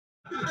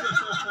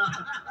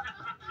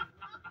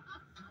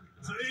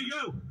you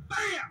go.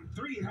 Bam!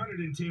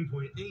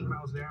 310.8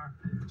 miles an hour.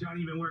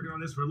 Johnny, you've been working on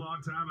this for a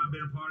long time. I've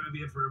been a part of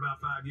it for about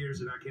 5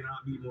 years, and I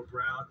cannot be more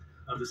proud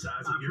of the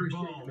size of your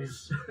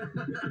balls.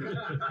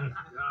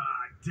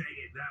 Dang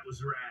it, that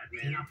was rad,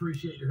 man. And I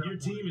appreciate your help. Your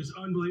team is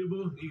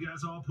unbelievable. You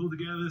guys all pulled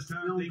together this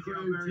time. Thank you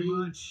all very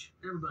much.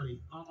 Everybody,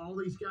 all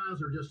these guys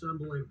are just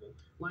unbelievable.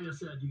 Like I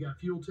said, you got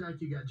Fuel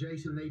Tech, you got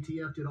Jason and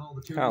ATF did all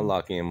the tuning. How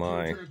lucky am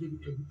I? Fuel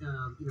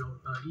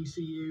Tech,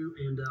 ECU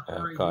and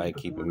Kai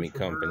keeping me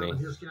company.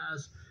 His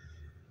guys,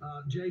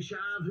 Jay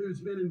Shive,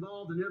 who's been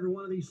involved in every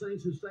one of these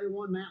things since day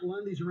one. Matt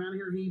Lundy's around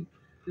here. He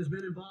has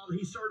been involved.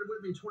 He started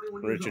with me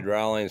 21 years old. Richard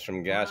Rawlings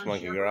from Gas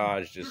Monkey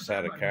Garage just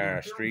had a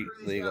car, street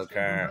legal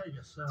car,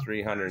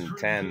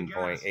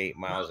 310.8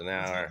 miles an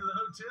hour.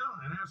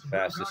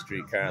 Fastest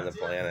street car on the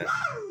planet.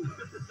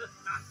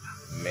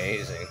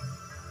 Amazing.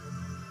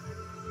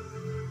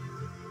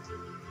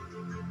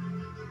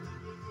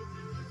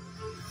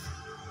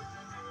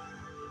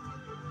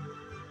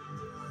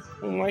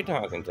 Who am I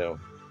talking to?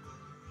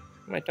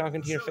 Am I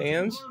talking to your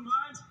fans?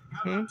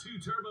 How about two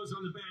turbos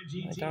on the bad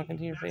GT? Am I talking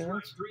to your fans?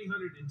 Right,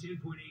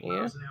 310.8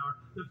 miles an hour.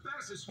 The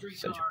fastest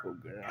street car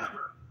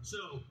ever.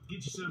 So,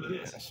 get you some of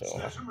this.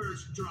 Special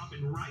merch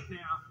dropping right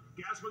now.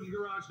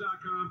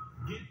 GasMonkeyGarage.com.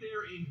 Get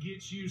there and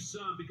get you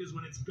some, because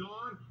when it's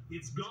gone,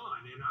 it's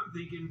gone. And I'm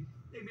thinking,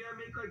 maybe I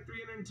make like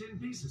 310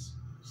 pieces.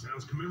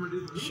 Sounds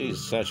commemorative. She's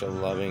such a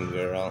loving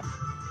girl.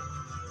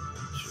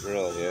 She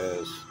really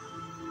is.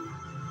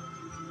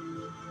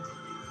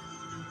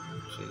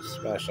 She's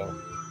special.